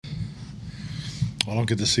I don't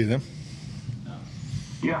get to see them.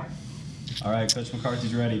 Yeah. All right, Coach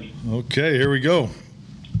McCarthy's ready. Okay, here we go.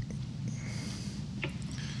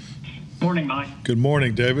 Morning, Mike. Good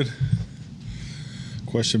morning, David.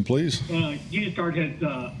 Question, please. You just started.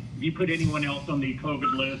 Have you put anyone else on the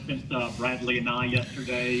COVID list since Bradley and I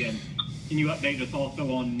yesterday? And can you update us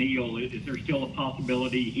also on Neal? Is there still a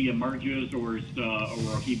possibility he emerges, or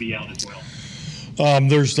will he be out as well?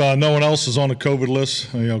 There's no one else is on the COVID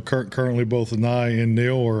list. Currently both Anai and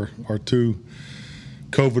Neal are two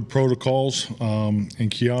COVID protocols,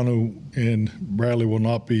 and Keanu and Bradley will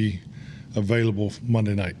not be available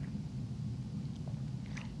Monday night.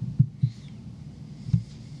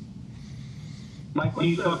 Mike, can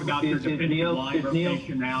you talk about your defensive line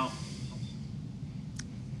rotation now?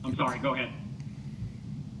 I'm sorry, go ahead.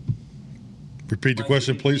 Repeat the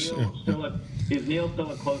question, please. Is Neal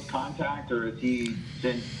still a close contact, or is he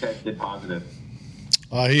since tested positive?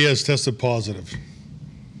 He has tested positive.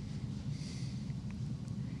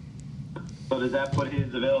 So does that put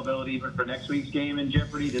his availability even for next week's game in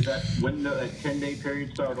jeopardy? Does that window, a 10-day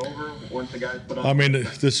period, start over once the guy's put on? I mean,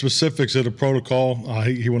 the specifics of the protocol,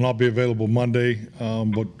 he will not be available Monday,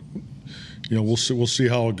 but we'll see we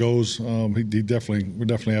how it goes. We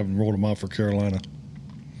definitely haven't rolled him out for Carolina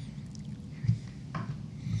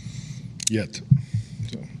yet.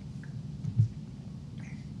 So.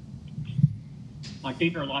 Like,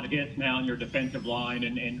 these are a lot of hits now in your defensive line,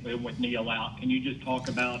 and with Neal out. Can you just talk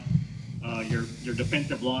about your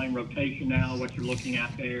defensive line rotation now, what you're looking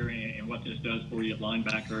at there, and what this does for you at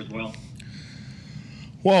linebacker as well?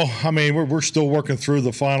 Well, I mean, we're still working through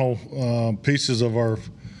the final pieces of our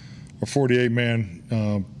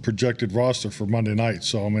 48-man projected roster for Monday night.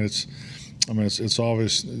 So it's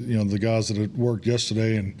obvious, the guys that had worked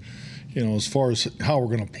yesterday, and as far as how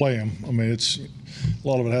we're going to play them, I mean, it's a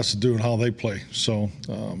lot of it has to do with how they play. So.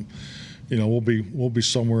 We'll be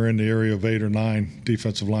somewhere in the area of 8 or 9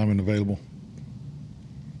 defensive linemen available.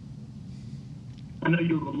 I know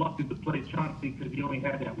you were reluctant to play Chauncey because he only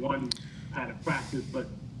had that one kind of practice, but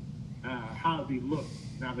how does he look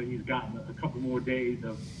now that he's gotten a couple more days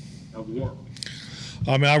of work?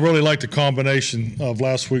 I mean, I really like the combination of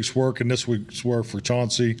last week's work and this week's work for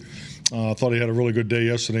Chauncey. I thought he had a really good day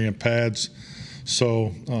yesterday in pads,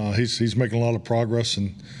 so he's making a lot of progress,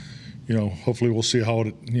 and hopefully we'll see how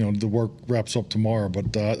the work wraps up tomorrow.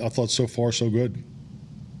 But I thought so far so good.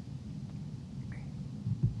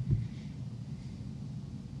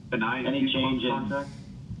 Any change in contract?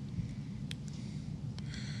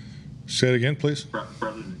 Say it again, please.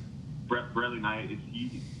 Bradley Knight, is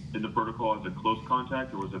he in the protocol as a close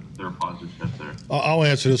contact, or was there a positive test there? I'll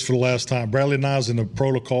answer this for the last time. Bradley Knight's in the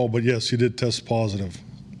protocol, but yes, he did test positive.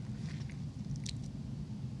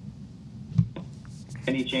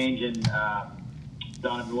 Any change in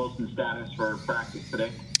Donovan Wilson's status for practice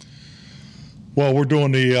today? Well, we're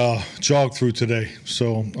doing the jog through today,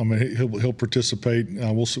 so I mean he'll participate.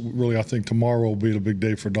 We'll see, really, I think tomorrow will be the big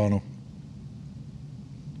day for Dono.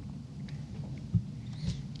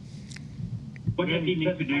 What does he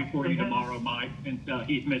need to do for you tomorrow, Mike, since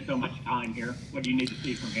he's missed so much time here? What do you need to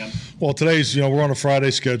see from him? Well, today's, we're on a Friday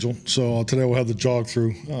schedule, so today we'll have the jog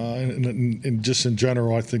through. And just in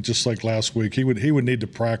general, I think just like last week, he would need to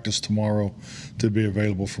practice tomorrow to be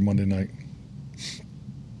available for Monday night.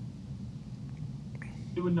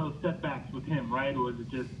 There were no setbacks with him, right? Or is it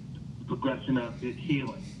just the progression of his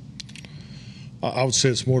healing? I would say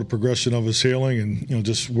it's more the progression of his healing and,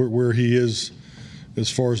 just where he is as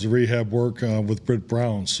far as the rehab work with Britt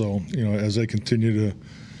Brown. So, as they continue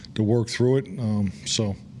to work through it.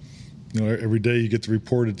 Every day you get the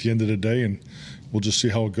report at the end of the day, and we'll just see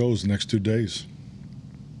how it goes the next 2 days.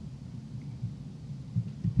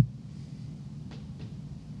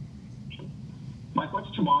 Mike,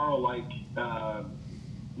 what's tomorrow like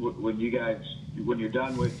when you're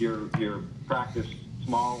done with your practice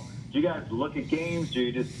tomorrow? Do you guys look at games? Do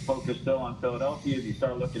you just focus still on Philadelphia? Do you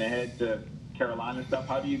start looking ahead to Carolina stuff?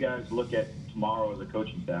 How do you guys look at tomorrow as a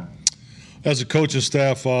coaching staff? As a coaching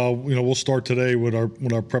staff, we'll start today with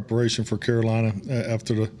our preparation for Carolina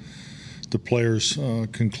after the players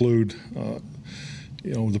conclude.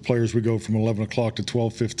 The players, we go from 11 o'clock to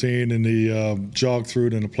 12:15 in the jog through,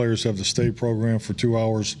 and the players have the stay program for 2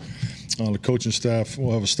 hours. The coaching staff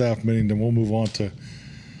will have a staff meeting, then we'll move on to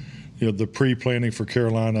the pre-planning for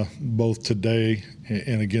Carolina, both today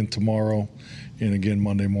and again tomorrow, and again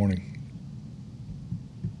Monday morning.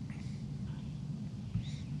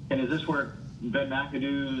 And is this where Ben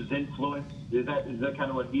McAdoo's influence, is that kind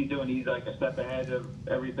of what he's doing? He's like a step ahead of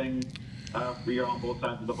everything for you on both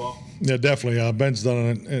sides of the ball? Yeah, definitely. Ben's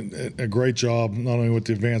done a great job, not only with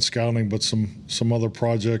the advanced scouting, but some other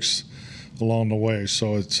projects along the way.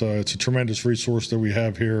 So it's a tremendous resource that we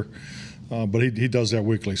have here. But he does that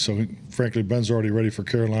weekly. So frankly, Ben's already ready for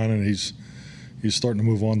Carolina, and he's starting to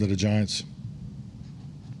move on to the Giants.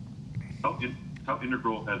 How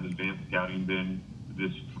integral has advanced scouting been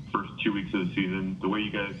this first 2 weeks of the season? The way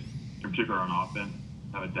you guys, in particular on offense,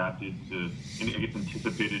 have adapted to, and I guess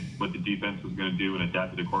anticipated what the defense was going to do and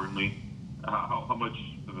adapted accordingly. How much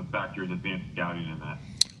of a factor is advanced scouting in that?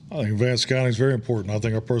 I think advanced scouting is very important. I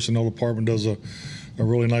think our personnel department does a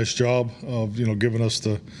really nice job of giving us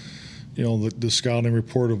the scouting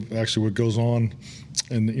report of actually what goes on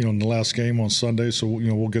in the last game on Sunday. So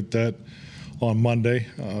we'll get that on Monday.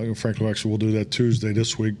 Frankly, actually, we'll do that Tuesday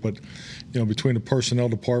this week. But between the personnel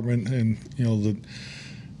department and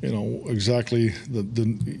exactly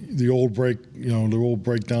the old the old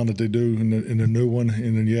breakdown that they do in the new one,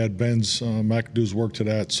 and then you add Ben's McAdoo's work to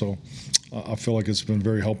that. So I feel like it's been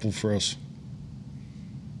very helpful for us.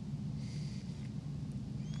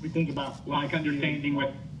 We think about Like understanding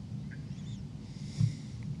with.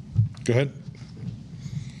 Go ahead.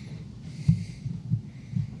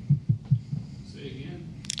 Say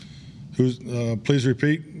again. Please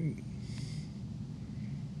repeat.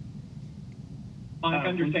 Like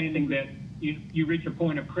understanding that you reach a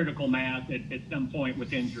point of critical mass at some point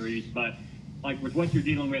with injuries, but like with what you're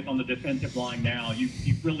dealing with on the defensive line now,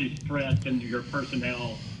 you've really stressed in your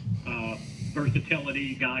personnel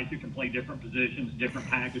versatility, guys who can play different positions, different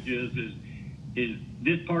packages. Is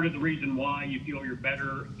this part of the reason why you feel you're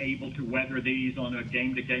better able to weather these on a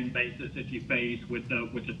game-to-game basis if you face with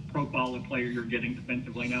the profile of player you're getting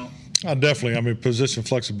defensively now? Definitely. I mean, position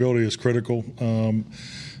flexibility is critical.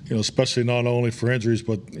 Especially not only for injuries,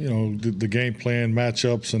 but the game plan,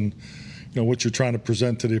 matchups, and what you're trying to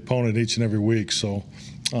present to the opponent each and every week. So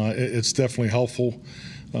it's definitely helpful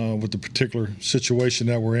with the particular situation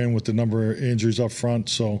that we're in with the number of injuries up front.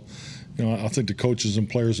 So I think the coaches and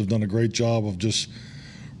players have done a great job of just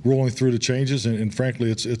rolling through the changes, and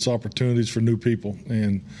frankly, it's opportunities for new people.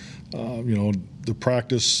 And the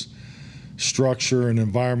practice structure and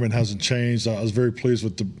environment hasn't changed. I was very pleased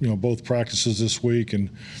with the both practices this week, and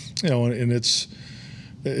and it's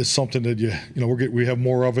something that we have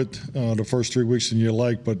more of it the first 3 weeks than you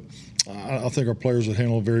like, but I think our players would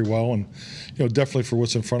handle it very well, and definitely for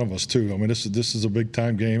what's in front of us too. I mean, this is a big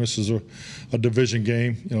time game. This is a division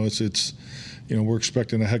game. It's we're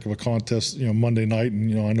expecting a heck of a contest Monday night,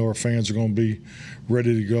 and I know our fans are going to be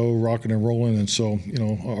ready to go, rocking and rolling, and so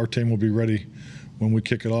our team will be ready when we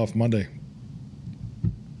kick it off Monday.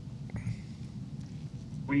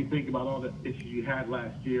 when you think about all the issues you had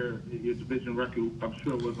last year, your division record, I'm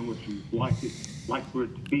sure wasn't what you like for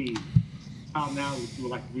it to be. How now would you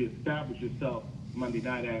like to reestablish yourself Monday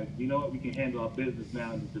night as, you know what, we can handle our business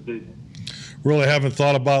now in the division? Really haven't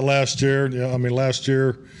thought about last year. I mean, last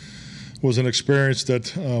year was an experience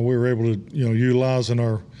that we were able to, utilize in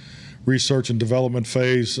our research and development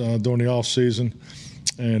phase during the off season.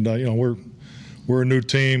 And we're a new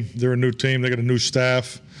team. They're a new team. They got a new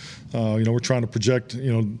staff. We're trying to project,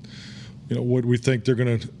 what we think they're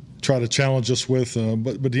going to try to challenge us with.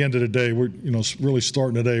 But at the end of the day, we're, really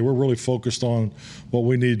starting today. We're really focused on what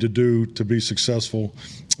we need to do to be successful.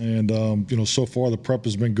 And, so far the prep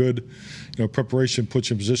has been good. Preparation puts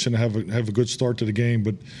you in position to have a good start to the game.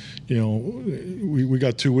 But, we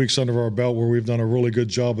got 2 weeks under our belt where we've done a really good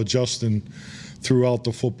job adjusting throughout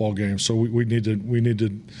the football game. So we need to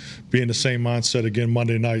be in the same mindset again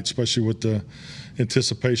Monday night, especially with the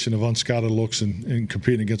anticipation of unscouted looks and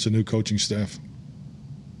competing against a new coaching staff.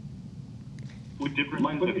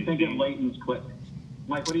 Mike, what do you think of Leighton's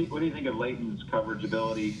Mike, what do you think of Leighton's coverage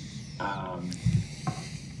ability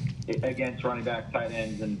against running back, tight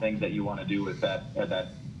ends, and things that you want to do with that at that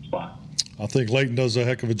spot? I think Leighton does a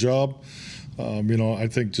heck of a job. I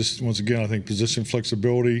think just once again, I think position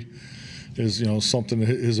flexibility is something.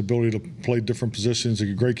 His ability to play different positions.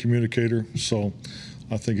 He's a great communicator. So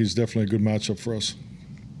I think he's definitely a good matchup for us.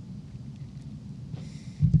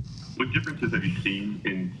 What differences have you seen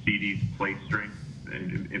in CD's play strength,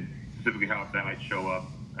 and specifically how that might show up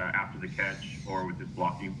after the catch or with his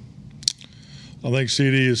blocking? I think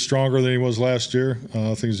CD is stronger than he was last year.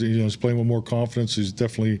 I think he's playing with more confidence. He's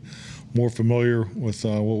definitely more familiar with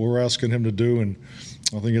what we're asking him to do, and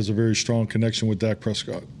I think he has a very strong connection with Dak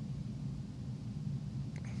Prescott.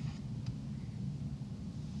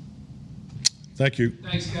 Thank you.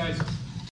 Thanks, guys.